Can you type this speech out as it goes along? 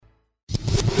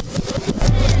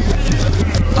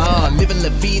Living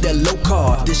La Vida low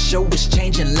carb. This show is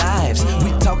changing lives.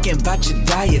 We talking about your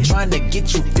diet, trying to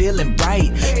get you feeling right.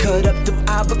 Cut up them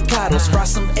avocados, fry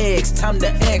some eggs. Time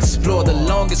to explore the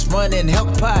longest running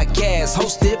health podcast,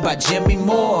 hosted by Jimmy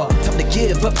Moore. Time to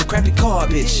give up the crappy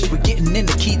garbage. We're getting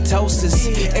into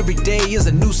ketosis. Every day is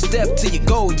a new step to your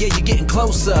goal. Yeah, you're getting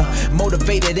closer,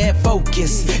 motivated and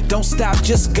focused. Don't stop,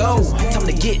 just go. Time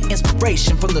to get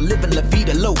inspiration from the Living La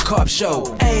Vida Low Carb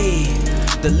Show. Hey,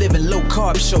 the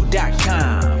livinglowcarbshow.com.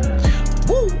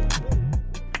 Woo!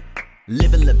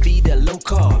 Living La Vida Low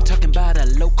Carb, talking about a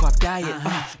low carb diet.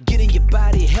 Getting your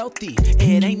body healthy,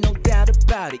 it ain't no doubt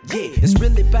about it. Yeah, it's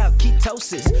really about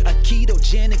ketosis, a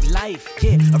ketogenic life.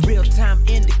 Yeah, a real-time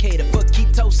indicator for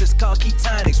ketosis called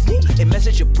ketonics. It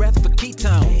measures your breath for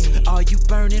ketones. Are you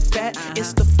burning fat?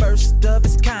 It's the first of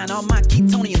its kind. All my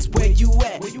ketonians, where you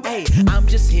at? Hey, I'm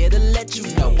just here to let you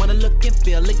know. Wanna look and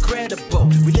feel incredible.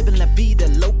 We live in La Vida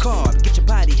Low Carb. Get your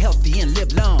body healthy and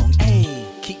live long. Hey,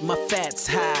 keep my fats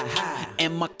high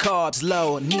and my carbs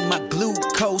low. Need my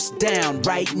glucose down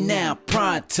right now,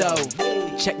 pronto.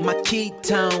 Check my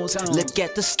ketones, look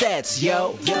at the stats,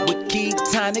 yo. With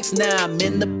ketonics, now I'm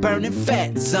in the burning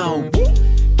fat zone.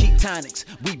 Ketonics,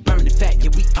 we burning fat,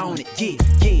 yeah, we own it. Yeah,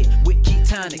 yeah, with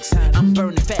ketonics, I'm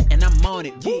burning fat and I'm on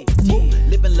it. Yeah, yeah.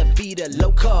 Living La Vida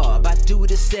Low Carb, I do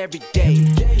this every day.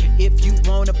 If you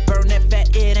wanna burn that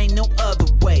fat, it ain't no other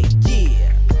way.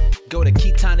 Yeah. Go to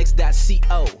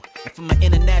ketonics.co. And for my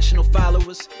international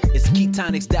followers, it's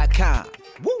ketonics.com.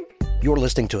 Woo! You're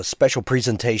listening to a special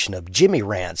presentation of Jimmy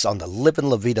Rants on the Livin'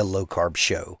 La Vida Low Carb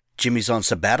Show. Jimmy's on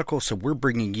sabbatical, so we're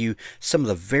bringing you some of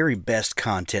the very best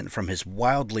content from his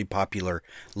wildly popular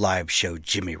live show,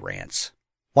 Jimmy Rants.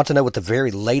 Want to know what the very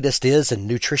latest is in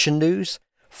nutrition news?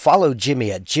 Follow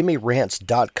Jimmy at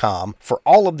jimmyrants.com for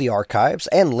all of the archives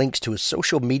and links to his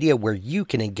social media where you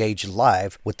can engage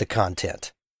live with the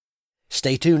content.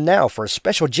 Stay tuned now for a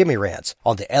special Jimmy Rants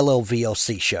on the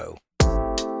LLVLC show.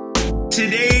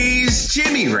 Today's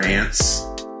Jimmy Rants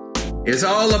is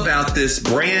all about this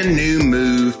brand new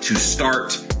move to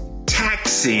start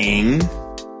taxing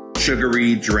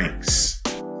sugary drinks.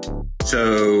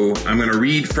 So I'm going to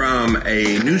read from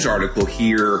a news article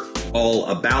here all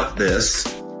about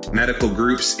this. Medical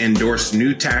groups endorse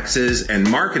new taxes and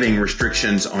marketing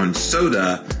restrictions on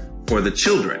soda for the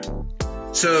children.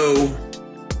 So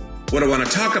what I want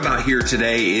to talk about here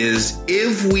today is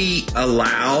if we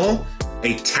allow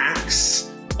a tax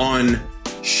on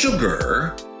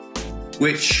sugar,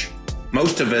 which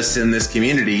most of us in this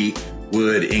community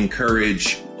would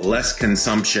encourage less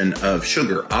consumption of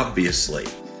sugar, obviously.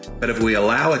 But if we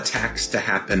allow a tax to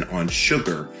happen on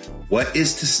sugar, what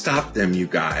is to stop them, you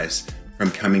guys,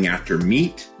 from coming after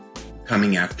meat,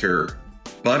 coming after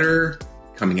butter,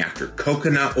 coming after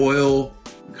coconut oil,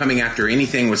 coming after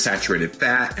anything with saturated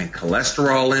fat and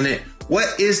cholesterol in it?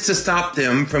 What is to stop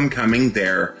them from coming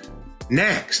there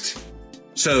next?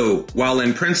 So while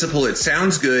in principle it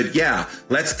sounds good, yeah,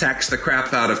 let's tax the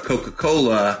crap out of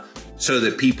Coca-Cola so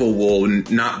that people will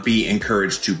not be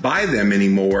encouraged to buy them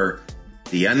anymore.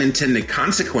 The unintended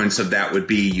consequence of that would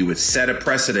be you would set a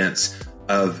precedence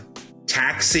of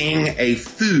taxing a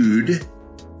food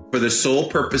for the sole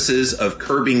purposes of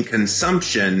curbing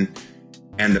consumption,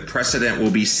 and the precedent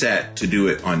will be set to do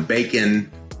it on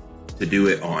bacon, to do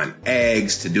it on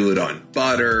eggs, to do it on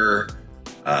butter,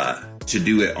 to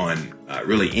do it on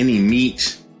really any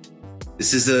meat.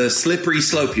 This is a slippery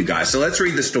slope, you guys. So let's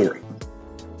read the story.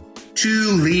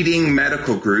 Two leading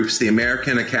medical groups, the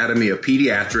American Academy of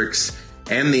Pediatrics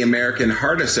and the American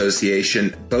Heart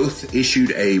Association, both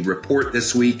issued a report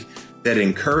this week that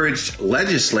encouraged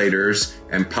legislators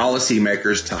and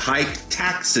policymakers to hike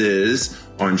taxes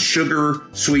on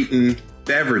sugar-sweetened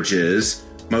beverages.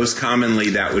 Most commonly,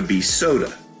 that would be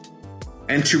soda,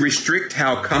 and to restrict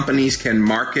how companies can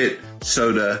market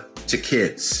soda to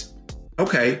kids.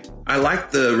 Okay, I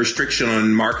like the restriction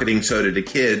on marketing soda to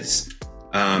kids.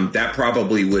 That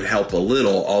probably would help a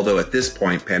little, although at this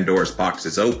point, Pandora's box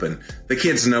is open. The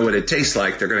kids know what it tastes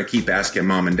like. They're going to keep asking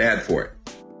mom and dad for it.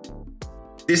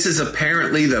 This is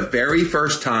apparently the very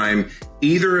first time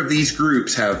either of these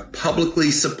groups have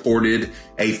publicly supported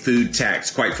a food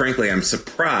tax. Quite frankly, I'm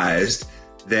surprised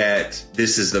that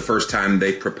this is the first time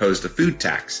they proposed a food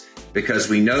tax, because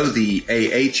we know the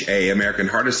AHA, American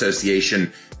Heart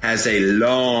Association, has a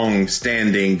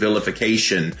long-standing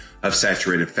vilification of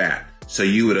saturated fat. So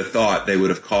you would have thought they would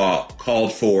have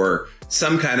called for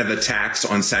some kind of a tax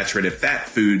on saturated fat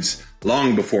foods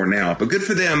long before now. But good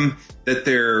for them that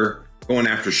they're going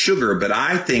after sugar. But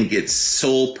I think its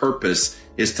sole purpose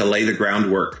is to lay the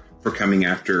groundwork for coming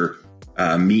after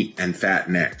meat and fat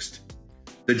next.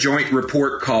 The joint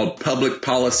report called Public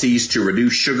Policies to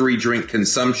Reduce Sugary Drink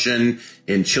Consumption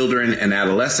in Children and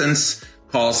Adolescents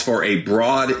calls for a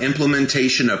broad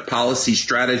implementation of policy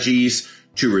strategies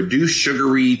to reduce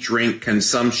sugary drink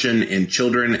consumption in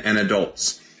children and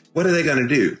adults. What are they going to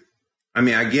do? I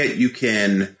mean, I get you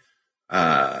can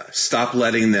stop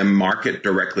letting them market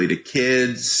directly to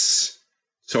kids,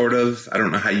 sort of. I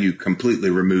don't know how you completely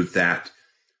remove that.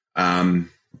 What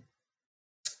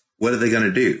are they going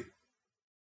to do?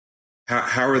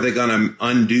 How are they going to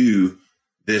undo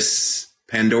this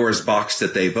Pandora's box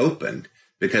that they've opened?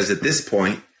 Because at this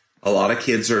point, a lot of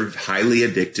kids are highly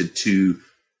addicted to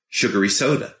sugary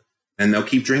soda, and they'll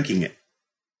keep drinking it.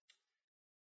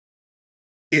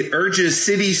 It urges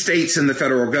cities, states, and the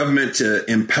federal government to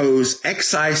impose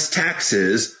excise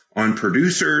taxes on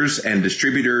producers and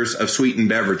distributors of sweetened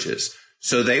beverages.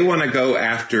 So they want to go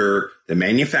after the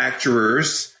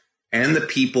manufacturers and the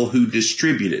people who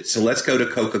distribute it. So let's go to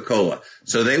Coca-Cola.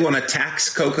 So they want to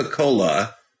tax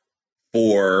Coca-Cola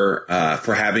for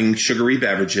having sugary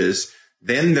beverages.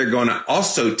 Then they're going to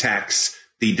also tax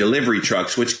the delivery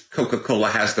trucks, which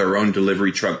Coca-Cola has their own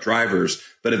delivery truck drivers.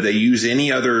 But if they use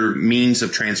any other means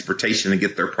of transportation to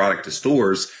get their product to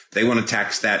stores, they want to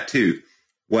tax that too.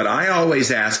 What I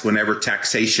always ask whenever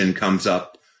taxation comes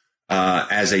up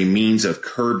as a means of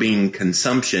curbing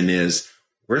consumption is,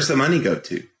 where's the money go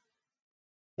to?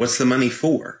 What's the money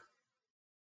for?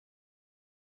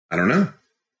 I don't know.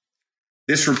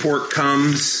 This report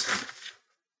comes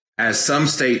as some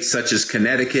states, such as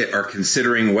Connecticut, are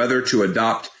considering whether to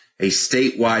adopt a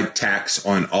statewide tax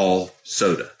on all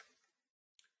soda.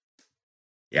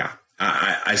 Yeah,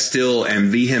 I still am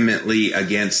vehemently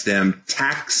against them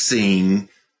taxing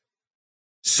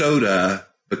soda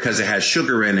because it has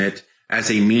sugar in it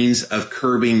as a means of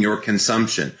curbing your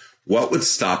consumption. What would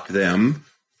stop them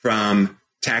from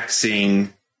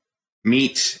taxing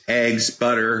meat, eggs,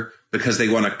 butter, because they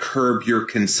want to curb your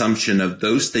consumption of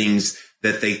those things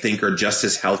that they think are just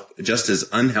as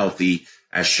unhealthy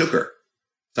as sugar?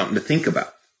 Something to think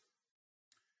about.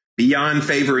 Beyond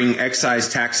favoring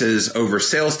excise taxes over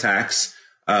sales tax,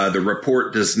 the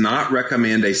report does not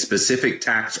recommend a specific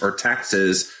tax or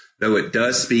taxes, though it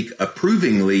does speak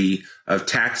approvingly of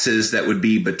taxes that would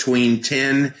be between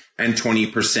 10 and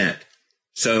 20%.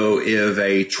 So if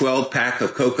a 12-pack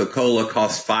of Coca-Cola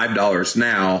costs $5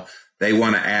 now, they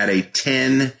want to add a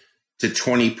 10 to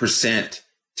 20%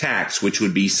 tax, which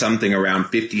would be something around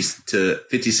 50 cents to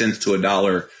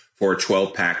 $1 for a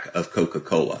 12-pack of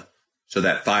Coca-Cola. So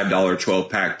that $5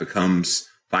 12-pack becomes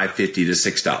 $5.50 to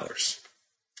 $6.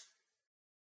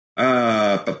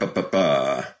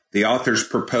 The authors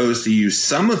propose to use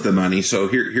some of the money. So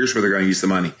here's where they're going to use the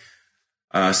money.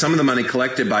 Some of the money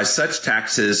collected by such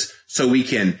taxes so we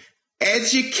can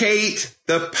educate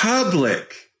the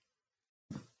public.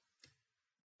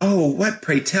 Oh, what,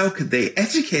 pray tell, could they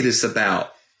educate us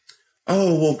about?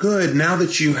 Oh, well, good. Now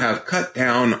that you have cut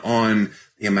down on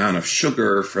the amount of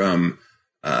sugar from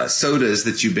sodas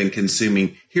that you've been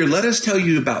consuming, here, let us tell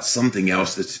you about something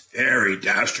else that's very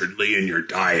dastardly in your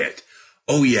diet.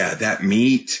 Oh, yeah, that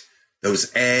meat, those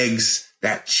eggs,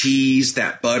 that cheese,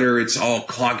 that butter, it's all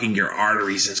clogging your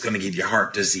arteries. It's going to give you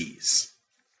heart disease.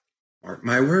 Mark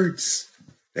my words,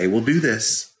 they will do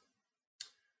this.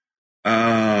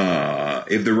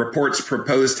 If the report's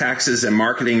proposed taxes and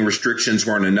marketing restrictions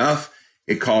weren't enough,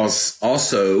 it calls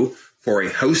also for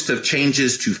a host of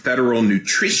changes to federal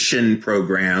nutrition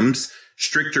programs,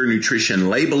 stricter nutrition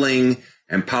labeling,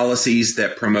 and policies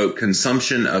that promote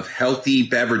consumption of healthy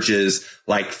beverages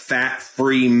like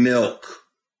fat-free milk.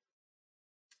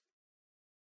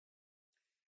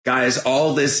 Guys,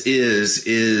 all this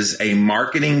is a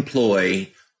marketing ploy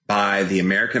by the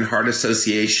American Heart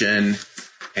Association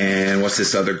and what's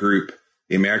this other group?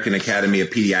 The American Academy of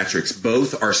Pediatrics.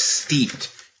 Both are steeped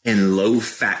in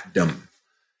low-fatdom.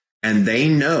 And they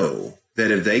know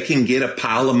that if they can get a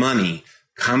pile of money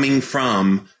coming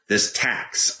from this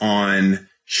tax on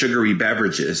sugary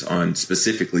beverages, on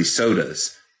specifically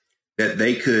sodas, that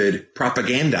they could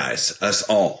propagandize us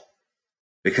all.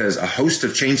 Because a host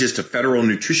of changes to federal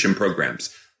nutrition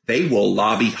programs, they will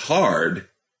lobby hard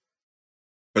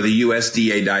for the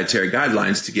USDA dietary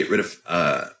guidelines to get rid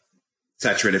of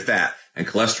saturated fat and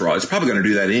cholesterol. It's probably going to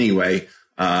do that anyway,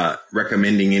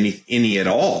 recommending any at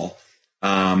all.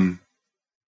 So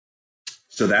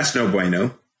that's no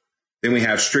bueno. Then we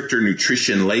have stricter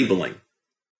nutrition labeling.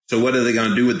 So what are they going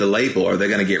to do with the label? Are they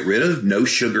going to get rid of no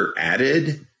sugar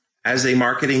added as a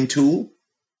marketing tool?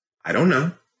 I don't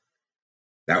know.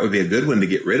 That would be a good one to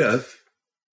get rid of.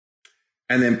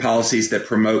 And then policies that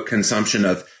promote consumption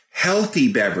of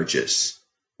healthy beverages,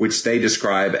 which they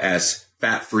describe as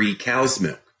fat-free cow's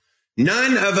milk.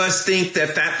 None of us think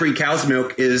that fat-free cow's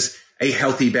milk is a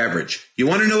healthy beverage. You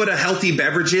want to know what a healthy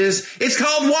beverage is? It's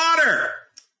called water.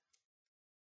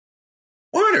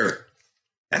 Water.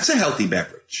 That's a healthy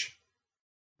beverage.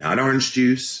 Not orange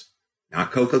juice,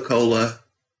 not Coca-Cola,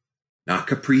 not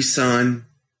Capri Sun.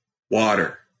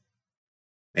 Water.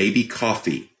 Maybe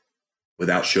coffee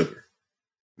without sugar.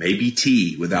 Maybe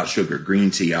tea without sugar.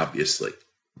 Green tea, obviously.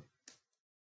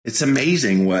 It's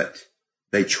amazing what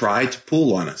they try to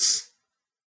pull on us.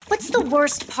 What's the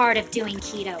worst part of doing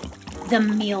keto? The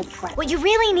meal prep. What you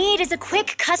really need is a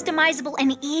quick, customizable,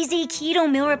 and easy keto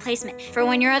meal replacement for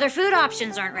when your other food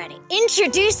options aren't ready.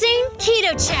 Introducing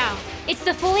Keto Chow. It's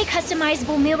the fully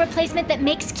customizable meal replacement that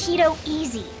makes keto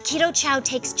easy. Keto Chow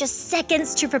takes just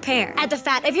seconds to prepare. Add the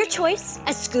fat of your choice,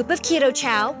 a scoop of Keto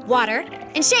Chow, water,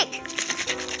 and shake.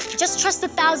 Just trust the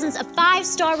thousands of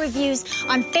 5-star reviews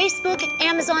on Facebook,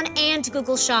 Amazon, and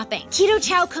Google Shopping. Keto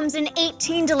Chow comes in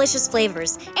 18 delicious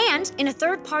flavors. And in a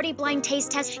third-party blind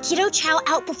taste test, Keto Chow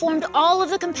outperformed all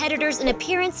of the competitors in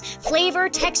appearance, flavor,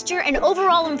 texture, and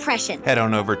overall impression. Head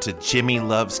on over to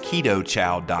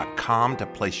jimmylovesketochow.com to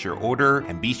place your order,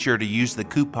 and be sure to use the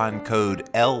coupon code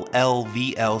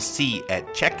LLVLC at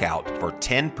checkout for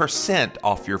 10%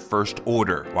 off your first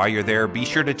order. While you're there, be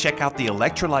sure to check out the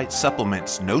electrolyte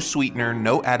supplements. No sweetener,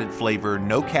 no added flavor,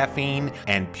 no caffeine,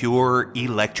 and pure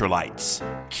electrolytes.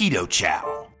 Keto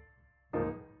Chow.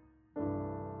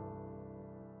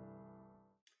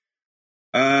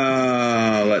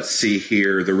 Let's see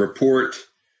here. The report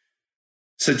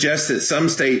suggests that some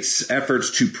states'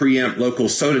 efforts to preempt local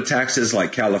soda taxes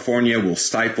like California will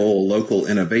stifle local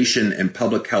innovation and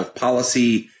public health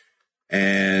policy.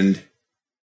 And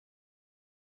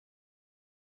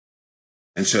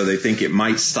so they think it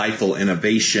might stifle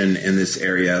innovation in this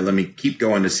area. Let me keep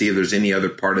going to see if there's any other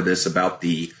part of this about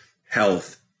the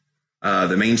health.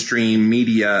 The mainstream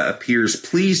media appears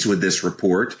pleased with this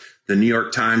report. The New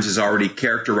York Times has already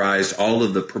characterized all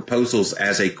of the proposals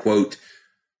as a, quote,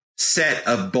 set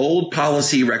of bold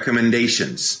policy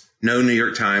recommendations. No, New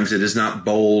York Times, it is not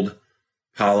bold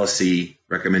policy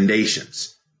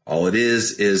recommendations. All it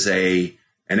is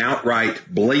an outright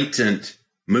blatant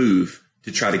move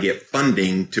to try to get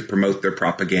funding to promote their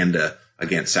propaganda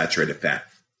against saturated fat.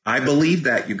 I believe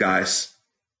that, you guys.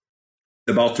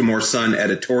 The Baltimore Sun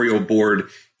editorial board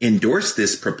endorsed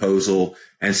this proposal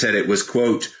and said it was,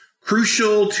 quote,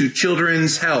 crucial to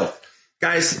children's health.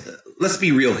 Guys, let's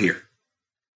be real here.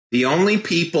 The only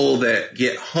people that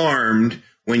get harmed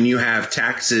when you have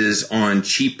taxes on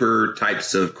cheaper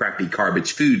types of crappy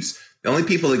garbage foods, the only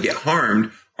people that get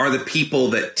harmed are the people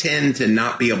that tend to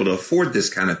not be able to afford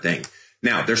this kind of thing.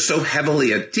 Now, they're so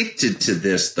heavily addicted to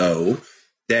this, though,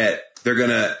 that they're going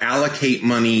to allocate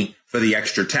money for the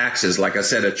extra taxes. Like I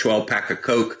said, a 12-pack of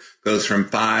Coke goes from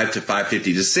 $5 to $5.50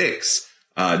 to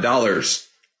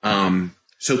 $6.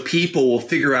 So people will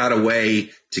figure out a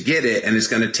way to get it, and it's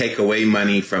going to take away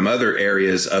money from other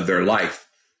areas of their life.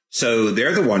 So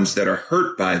they're the ones that are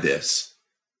hurt by this.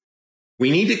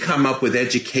 We need to come up with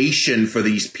education for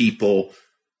these people,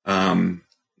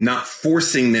 not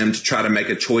forcing them to try to make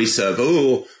a choice of,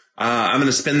 I'm going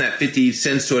to spend that 50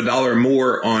 cents to $1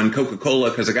 more on Coca-Cola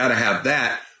because I got to have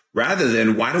that. Rather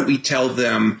than, why don't we tell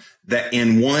them that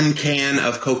in one can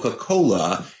of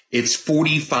Coca-Cola, it's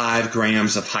 45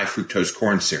 grams of high fructose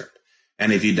corn syrup.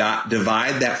 And if you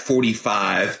divide that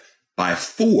 45 by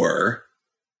 4,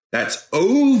 that's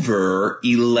over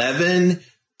 11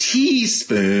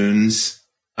 teaspoons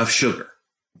of sugar.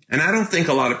 And I don't think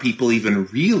a lot of people even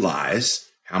realize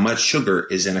how much sugar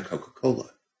is in a Coca-Cola.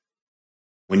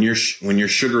 When you're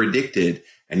sugar addicted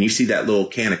and you see that little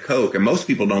can of Coke, and most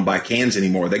people don't buy cans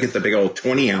anymore. They get the big old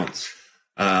 20-ounce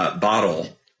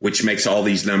bottle, which makes all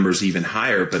these numbers even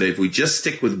higher. But if we just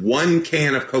stick with one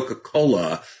can of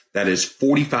Coca-Cola, that is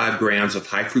 45 grams of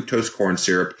high fructose corn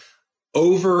syrup,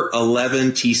 over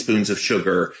 11 teaspoons of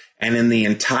sugar. And in the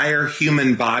entire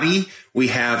human body, we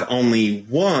have only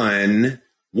one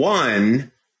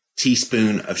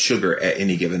teaspoon of sugar at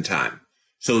any given time.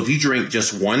 So if you drink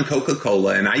just one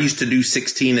Coca-Cola, and I used to do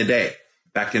 16 a day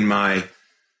back in my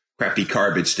crappy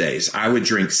garbage days, I would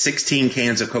drink 16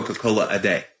 cans of Coca-Cola a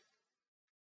day.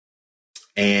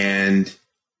 And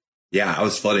yeah, I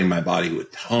was flooding my body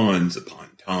with tons upon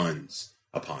tons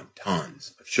upon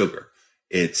tons of sugar.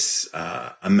 It's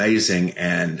amazing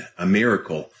and a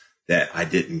miracle that I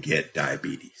didn't get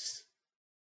diabetes.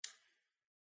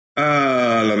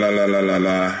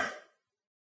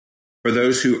 For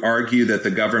those who argue that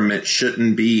the government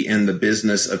shouldn't be in the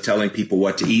business of telling people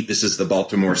what to eat, this is the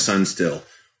Baltimore Sun still.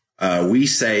 We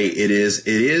say it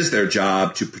is their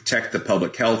job to protect the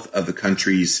public health of the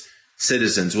country's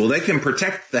citizens. Well, they can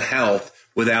protect the health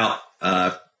without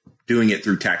doing it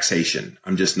through taxation.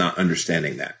 I'm just not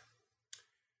understanding that.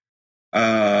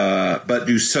 But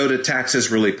do soda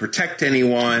taxes really protect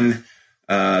anyone?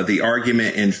 The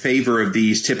argument in favor of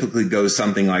these typically goes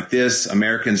something like this.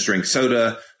 Americans drink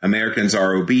soda. Americans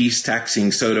are obese.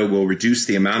 Taxing soda will reduce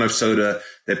the amount of soda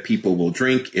that people will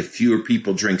drink. If fewer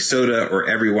people drink soda or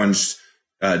everyone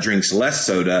drinks less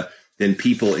soda, then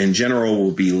people in general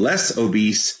will be less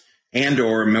obese and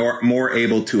or more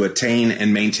able to attain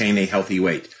and maintain a healthy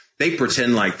weight. They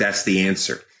pretend like that's the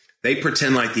answer. They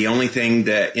pretend like the only thing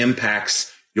that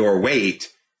impacts your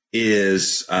weight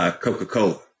is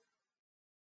Coca-Cola.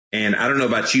 And I don't know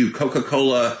about you,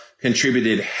 Coca-Cola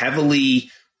contributed heavily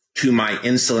to my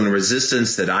insulin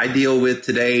resistance that I deal with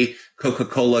today.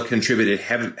 Coca-Cola contributed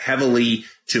heavily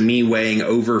to me weighing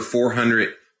over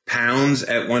 400 pounds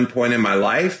at one point in my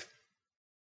life.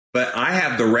 But I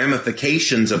have the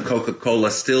ramifications of Coca-Cola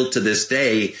still to this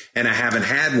day, and I haven't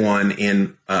had one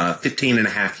in 15 and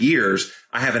a half years.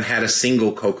 I haven't had a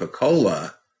single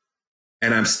Coca-Cola,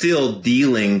 and I'm still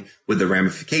dealing with the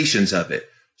ramifications of it.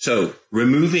 So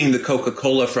removing the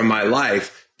Coca-Cola from my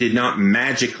life did not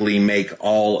magically make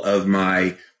all of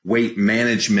my weight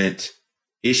management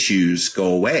issues go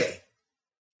away.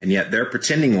 And yet they're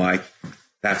pretending like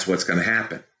that's what's going to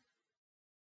happen.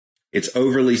 It's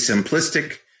overly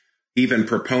simplistic. Even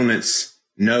proponents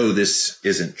know this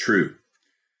isn't true.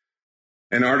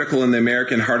 An article in the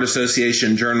American Heart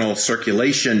Association journal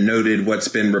Circulation noted what's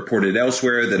been reported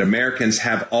elsewhere, that Americans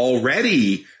have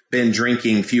already been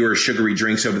drinking fewer sugary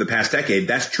drinks over the past decade.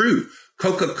 That's true.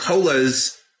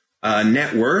 Coca-Cola's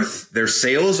net worth, their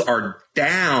sales are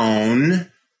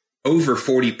down over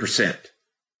 40%.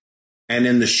 And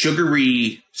in the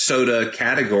sugary soda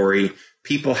category,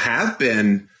 people have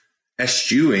been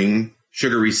eschewing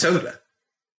sugary soda.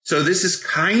 So this is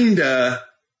kind of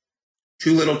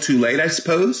too little too late, I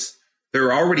suppose.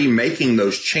 They're already making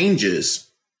those changes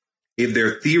if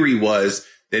their theory was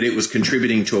that it was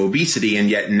contributing to obesity, and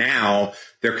yet now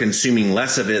they're consuming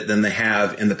less of it than they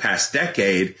have in the past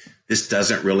decade. This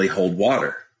doesn't really hold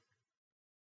water.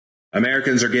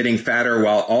 Americans are getting fatter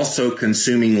while also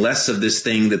consuming less of this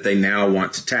thing that they now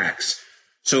want to tax.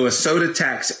 So a soda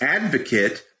tax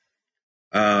advocate,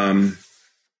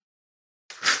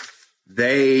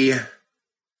 they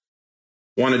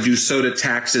want to do soda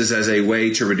taxes as a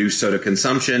way to reduce soda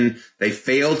consumption. They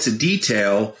fail to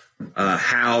detail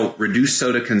how reduced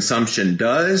soda consumption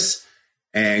does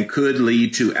and could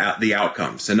lead to the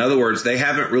outcomes. In other words, they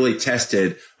haven't really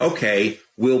tested, okay,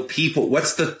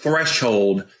 what's the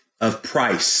threshold of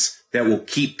price that will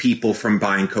keep people from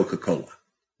buying Coca-Cola?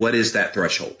 What is that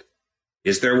threshold?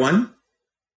 Is there one?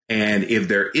 And if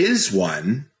there is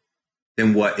one,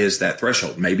 then what is that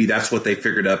threshold? Maybe that's what they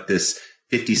figured up this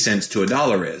 50 cents to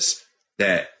 $1 is,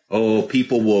 that,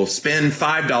 people will spend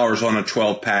 $5 on a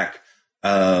 12-pack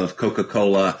of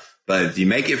Coca-Cola, but if you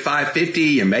make it $5.50,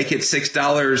 you make it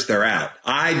 $6, they're out.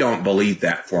 I don't believe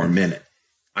that for a minute.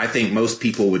 I think most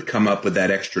people would come up with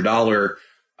that extra dollar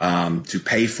to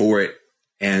pay for it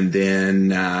and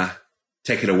then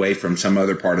take it away from some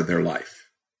other part of their life.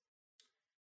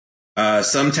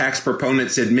 Some tax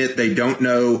proponents admit they don't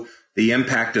know the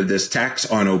impact of this tax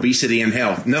on obesity and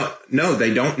health. No,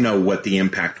 they don't know what the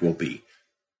impact will be,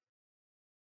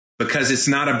 because it's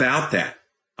not about that.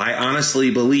 I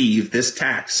honestly believe this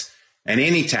tax, and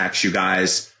any tax, you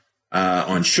guys,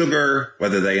 on sugar,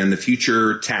 whether they in the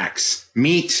future tax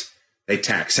meat, they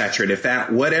tax saturated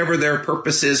fat, whatever their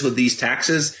purpose is with these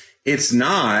taxes, it's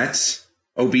not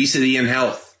obesity and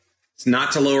health. It's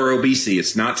not to lower obesity.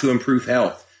 It's not to improve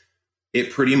health.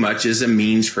 It pretty much is a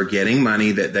means for getting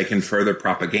money that they can further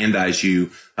propagandize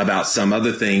you about some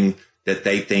other thing that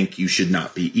they think you should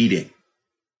not be eating.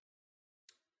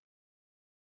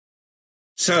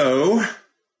 So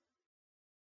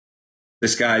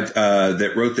this guy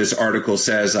that wrote this article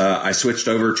says, I switched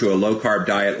over to a low-carb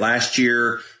diet last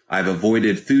year. I've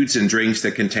avoided foods and drinks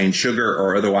that contain sugar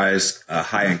or otherwise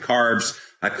high in carbs.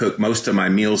 I cook most of my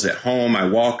meals at home. I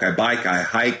walk, I bike, I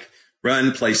hike,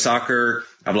 run, play soccer.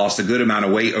 I've lost a good amount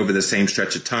of weight over the same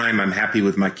stretch of time. I'm happy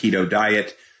with my keto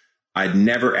diet. I'd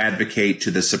never advocate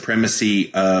to the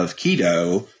supremacy of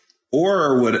keto,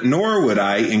 nor would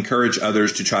I encourage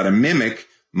others to try to mimic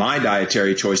my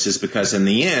dietary choices, because in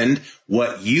the end,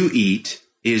 what you eat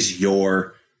is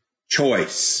your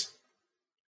choice.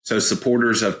 So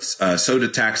supporters of soda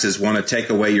taxes want to take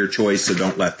away your choice, so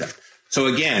don't let them. So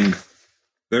again,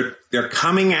 they're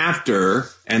coming after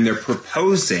and they're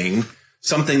proposing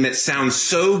something that sounds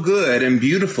so good and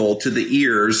beautiful to the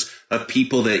ears of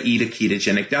people that eat a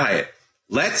ketogenic diet.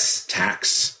 Let's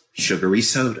tax sugary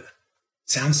soda.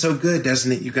 Sounds so good,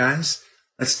 doesn't it, you guys?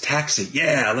 Let's tax it.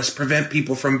 Yeah, let's prevent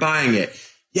people from buying it.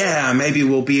 Yeah, maybe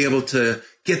we'll be able to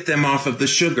get them off of the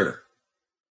sugar.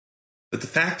 But the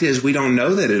fact is, we don't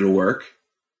know that it'll work.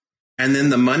 And then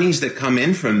the monies that come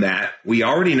in from that, we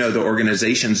already know the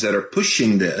organizations that are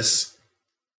pushing this,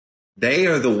 they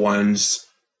are the ones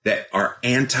that are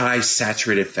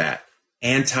anti-saturated fat,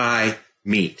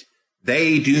 anti-meat.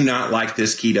 They do not like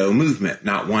this keto movement,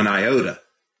 not one iota.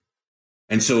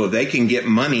 And so if they can get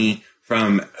money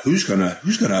from who's gonna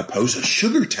oppose a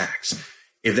sugar tax?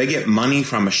 If they get money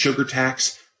from a sugar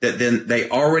tax, that then they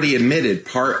already admitted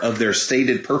part of their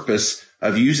stated purpose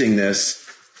of using this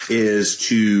is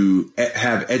to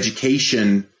have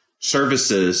education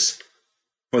services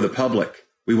for the public.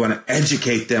 We want to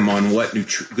educate them on what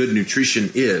good nutrition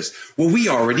is. Well, we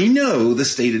already know the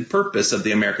stated purpose of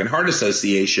the American Heart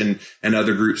Association and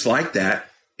other groups like that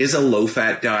is a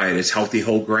low-fat diet, is healthy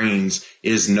whole grains,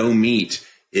 is no meat,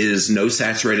 is no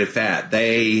saturated fat.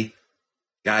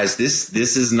 Guys, this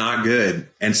is not good.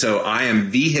 And so I am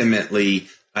vehemently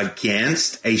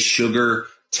against a sugar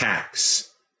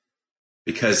tax,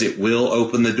 because it will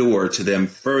open the door to them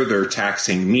further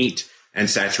taxing meat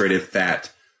and saturated fat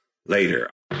later.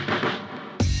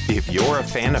 If you're a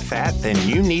fan of fat, then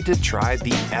you need to try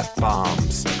the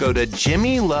F-Bombs. Go to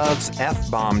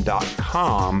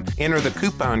JimmyLovesFBomb.com, enter the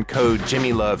coupon code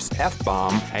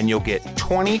JimmyLovesFBomb, and you'll get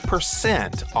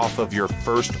 20% off of your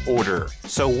first order.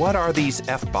 So what are these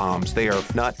F-Bombs? They are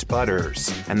nut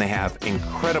butters, and they have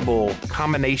incredible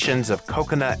combinations of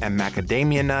coconut and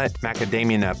macadamia nut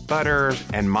butter,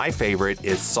 and my favorite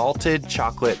is salted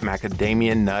chocolate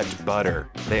macadamia nut butter.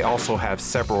 They also have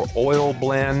several oil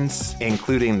blends,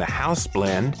 including the house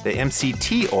blend, the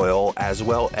MCT oil, as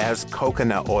well as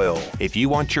coconut oil. If you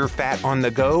want your fat on the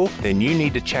go, then you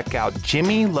need to check out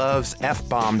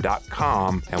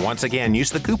JimmyLovesFBomb.com. And once again,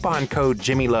 use the coupon code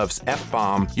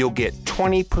JimmyLovesFBomb. You'll get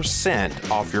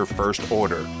 20% off your first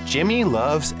order.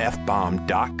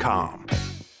 JimmyLovesFBomb.com.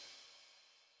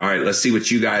 All right, let's see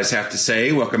what you guys have to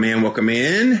say. Welcome in, welcome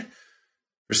in.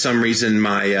 For some reason,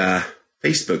 my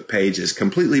Facebook page is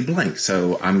completely blank,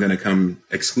 so I'm going to come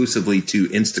exclusively to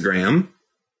Instagram.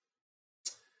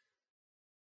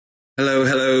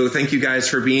 Hello. Thank you guys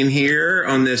for being here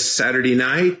on this Saturday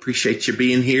night. Appreciate you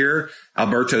being here.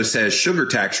 Alberto says, sugar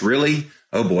tax, really?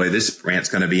 Oh boy, this rant's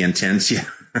going to be intense. Yeah.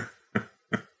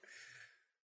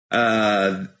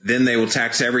 Then they will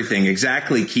tax everything.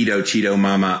 Exactly, Cheeto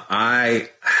Mama.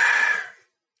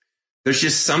 There's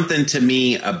just something to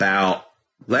me about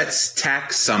let's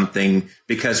tax something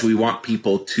because we want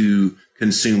people to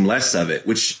consume less of it,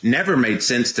 which never made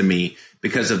sense to me,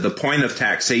 because of the point of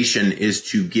taxation is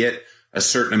to get a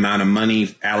certain amount of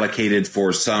money allocated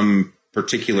for some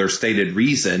particular stated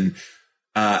reason.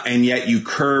 And yet you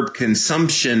curb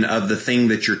consumption of the thing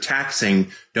that you're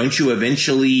taxing. Don't you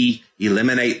eventually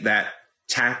eliminate that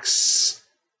tax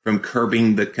from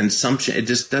curbing the consumption? It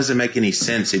just doesn't make any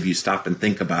sense if you stop and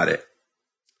think about it.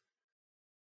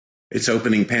 It's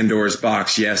opening Pandora's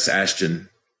box. Yes, Ashton.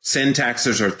 Sin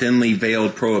taxes are thinly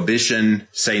veiled prohibition.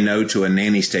 Say no to a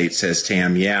nanny state, says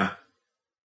Tam. Yeah.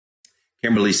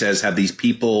 Kimberly says, have these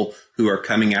people who are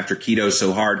coming after keto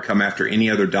so hard come after any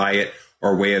other diet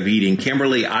or way of eating?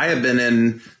 Kimberly, I have been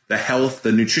in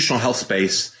the nutritional health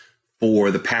space for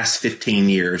the past 15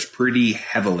 years, pretty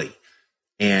heavily.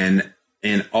 And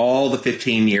in all the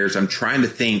 15 years, I'm trying to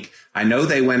think, I know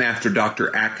they went after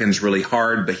Dr. Atkins really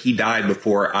hard, but he died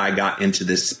before I got into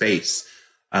this space.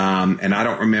 And I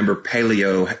don't remember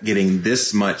paleo getting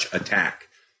this much attack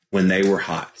when they were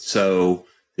hot. So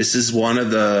this is one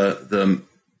of the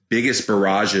biggest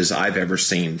barrages I've ever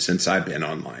seen since I've been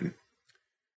online.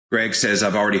 Greg says,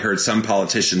 I've already heard some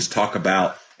politicians talk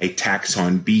about a tax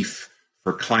on beef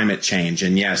for climate change.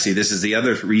 And yeah, see, this is the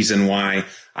other reason why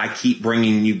I keep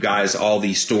bringing you guys all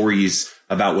these stories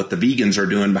about what the vegans are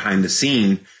doing behind the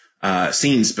scenes,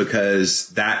 because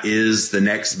that is the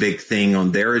next big thing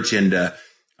on their agenda,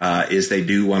 is they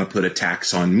do want to put a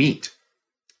tax on meat.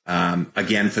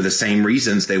 Again, for the same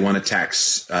reasons they want to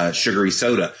tax sugary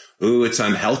soda. Ooh, it's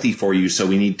unhealthy for you, so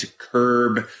we need to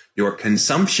curb your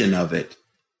consumption of it.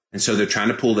 And so they're trying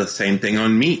to pull the same thing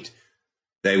on meat.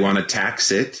 They want to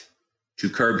tax it to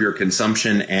curb your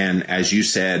consumption. And as you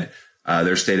said,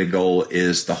 their stated goal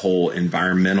is the whole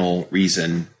environmental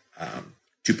reason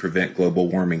to prevent global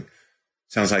warming.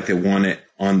 Sounds like they want it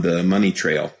on the money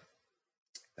trail.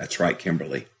 That's right,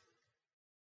 Kimberly.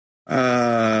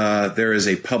 There is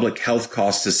a public health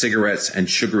cost to cigarettes and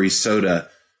sugary soda,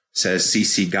 says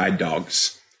CC Guide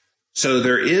Dogs. So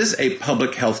there is a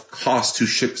public health cost to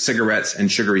cigarettes and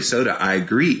sugary soda. I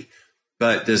agree.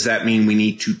 But does that mean we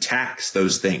need to tax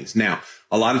those things? Now,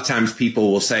 a lot of times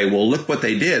people will say, well, look what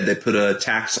they did. They put a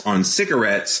tax on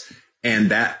cigarettes, and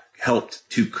that helped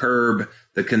to curb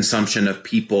the consumption of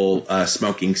people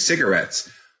smoking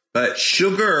cigarettes. But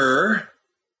sugar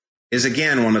is,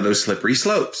 again, one of those slippery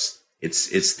slopes.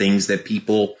 It's things that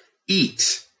people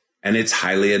eat, and it's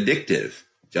highly addictive,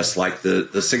 just like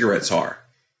the cigarettes are.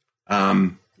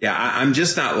 I'm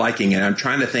just not liking it. I'm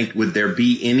trying to think, would there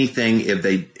be anything if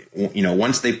they,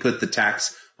 once they put the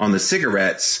tax on the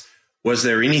cigarettes, was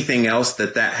there anything else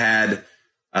that had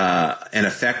an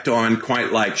effect on,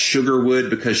 quite like sugar would?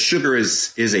 Because sugar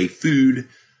is a food.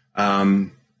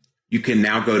 You can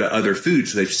now go to other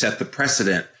foods. So they've set the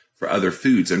precedent for other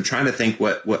foods. I'm trying to think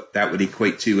what that would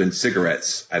equate to in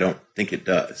cigarettes. I don't think it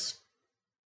does.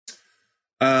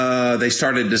 They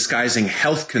started disguising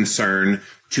health concern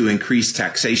to increase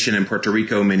taxation in Puerto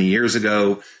Rico many years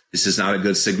ago. This is not a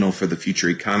good signal for the future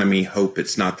economy. Hope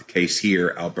it's not the case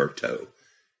here, Alberto.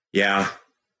 Yeah,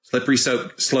 slippery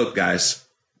slope, guys.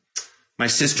 My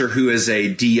sister, who is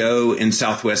a DO in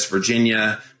Southwest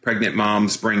Virginia, pregnant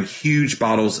moms bring huge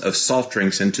bottles of soft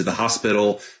drinks into the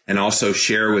hospital and also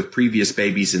share with previous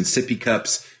babies in sippy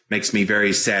cups. Makes me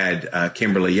very sad,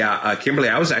 Kimberly. Yeah, Kimberly,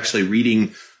 I was actually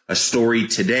reading a story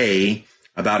today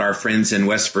about our friends in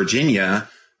West Virginia.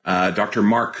 Dr.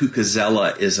 Mark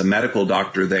Cucuzella is a medical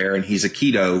doctor there, and he's a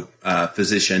keto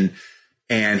physician.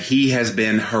 And he has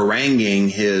been haranguing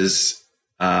his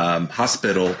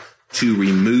hospital to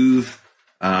remove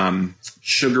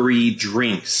sugary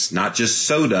drinks, not just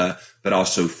soda, but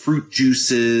also fruit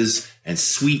juices and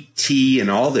sweet tea and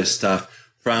all this stuff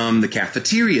from the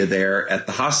cafeteria there at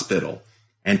the hospital.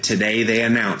 And today they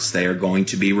announced they are going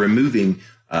to be removing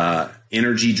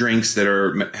energy drinks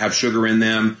that have sugar in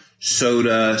them,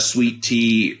 soda, sweet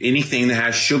tea, anything that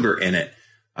has sugar in it.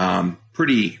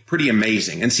 Pretty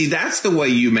amazing. And see, that's the way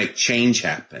you make change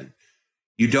happen.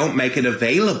 You don't make it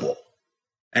available.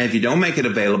 And if you don't make it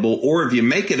available, or if you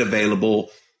make it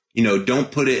available,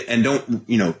 don't put it and don't,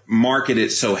 market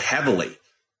it so heavily.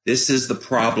 This is the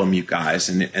problem, you guys.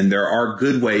 And there are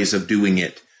good ways of doing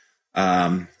it,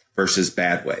 versus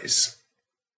bad ways.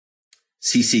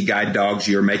 CC Guide Dogs,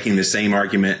 you're making the same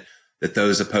argument that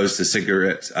those opposed to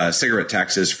cigarette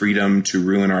taxes, freedom to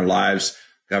ruin our lives,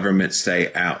 government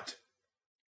stay out.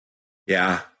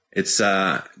 Yeah, it's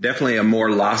definitely a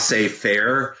more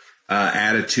laissez-faire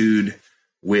attitude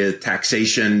with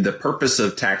taxation. The purpose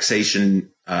of taxation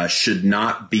should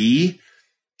not be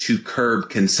to curb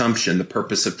consumption. The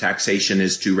purpose of taxation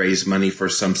is to raise money for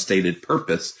some stated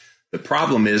purpose. The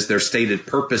problem is their stated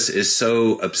purpose is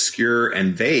so obscure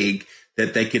and vague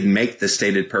that they could make the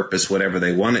stated purpose whatever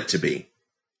they want it to be.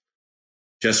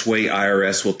 Just wait,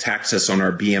 IRS will tax us on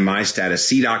our BMI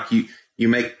status. CDOC, you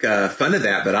make fun of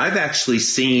that, but I've actually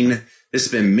seen, this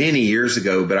has been many years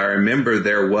ago, but I remember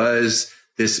there was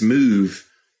this move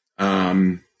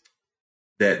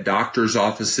that doctors'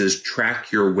 offices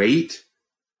track your weight.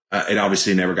 It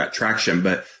obviously never got traction,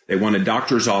 but they wanted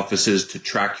doctors' offices to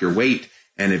track your weight.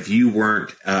 And if you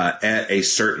weren't at a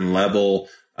certain level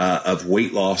of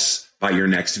weight loss by your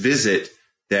next visit,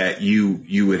 that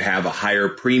you would have a higher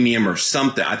premium or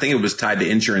something. I think it was tied to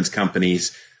insurance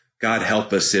companies. God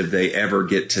help us if they ever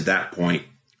get to that point.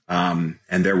 And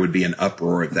there would be an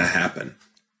uproar if that happened.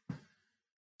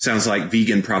 Sounds like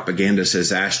vegan propaganda,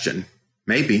 says Ashton.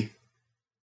 Maybe.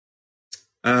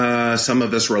 Some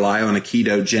of us rely on a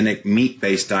ketogenic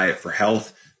meat-based diet for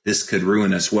health. This could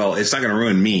ruin us. Well, it's not going to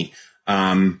ruin me.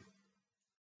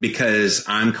 Because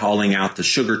I'm calling out the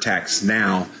sugar tax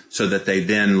now so that they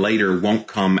then later won't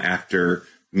come after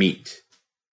meat.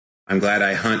 I'm glad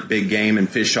I hunt big game and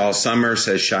fish all summer,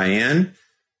 says Cheyenne.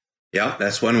 Yeah,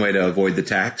 that's one way to avoid the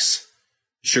tax.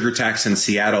 Sugar tax in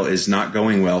Seattle is not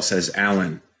going well, says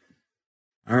Alan.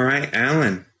 All right,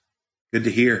 Alan. Good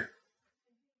to hear.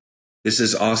 This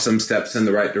is awesome. Steps in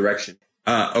the right direction.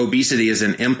 Obesity is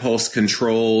an impulse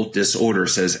control disorder,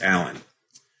 says Alan.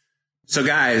 So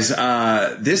guys,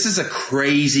 this is a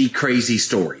crazy, crazy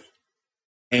story.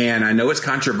 And I know it's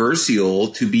controversial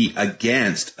to be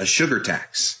against a sugar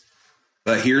tax.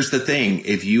 But here's the thing.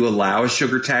 If you allow a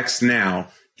sugar tax now,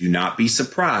 do not be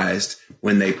surprised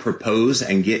when they propose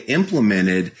and get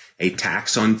implemented a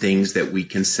tax on things that we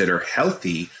consider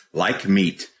healthy, like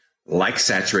meat, like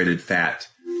saturated fat.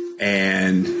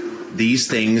 And these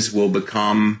things will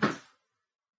become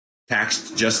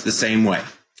taxed just the same way.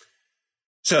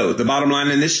 So the bottom line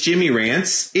in this Jimmy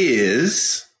Rants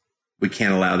is we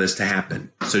can't allow this to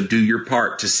happen. So do your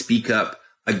part to speak up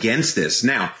against this.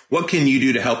 Now, what can you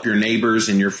do to help your neighbors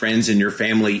and your friends and your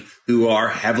family who are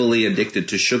heavily addicted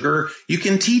to sugar? You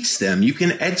can teach them. You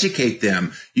can educate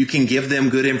them. You can give them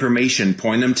good information.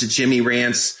 Point them to Jimmy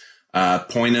Rants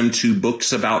Point them to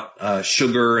books about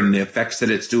sugar and the effects that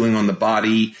it's doing on the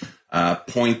body.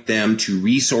 Point them to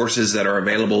resources that are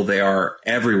available. They are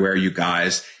everywhere, you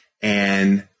guys.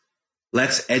 And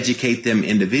let's educate them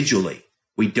individually.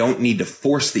 We don't need to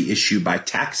force the issue by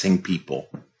taxing people.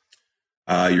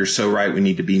 You're so right. We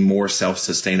need to be more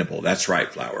self-sustainable. That's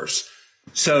right, Flowers.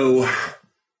 So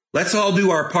let's all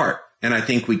do our part. And I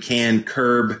think we can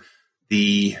curb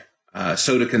the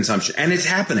soda consumption. And it's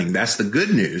happening. That's the good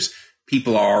news.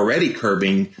 People are already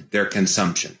curbing their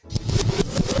consumption.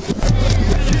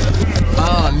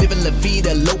 Living La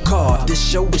Vida low carb, this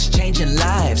show is changing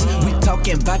lives. We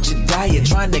talking about your diet,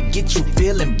 trying to get you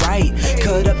feeling right.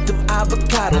 Cut up them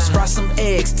avocados, fry some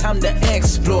eggs, time to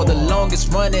explore the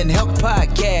longest running health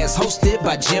podcast, hosted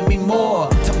by Jimmy Moore.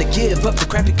 Time to give up the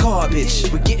crappy garbage,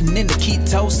 we're getting into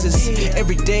ketosis.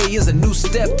 Every day is a new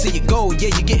step to your goal, yeah,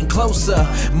 you're getting closer.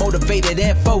 Motivated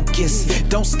and focused,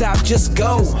 don't stop, just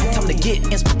go. Time to get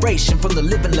inspiration from the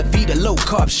Living La Vida low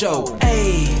carb show.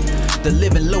 Hey, the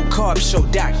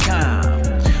livinglowcarbshow.com.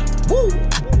 Woo!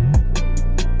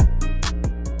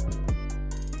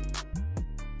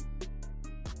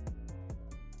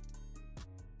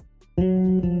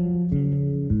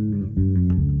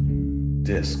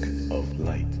 Disc of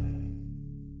light.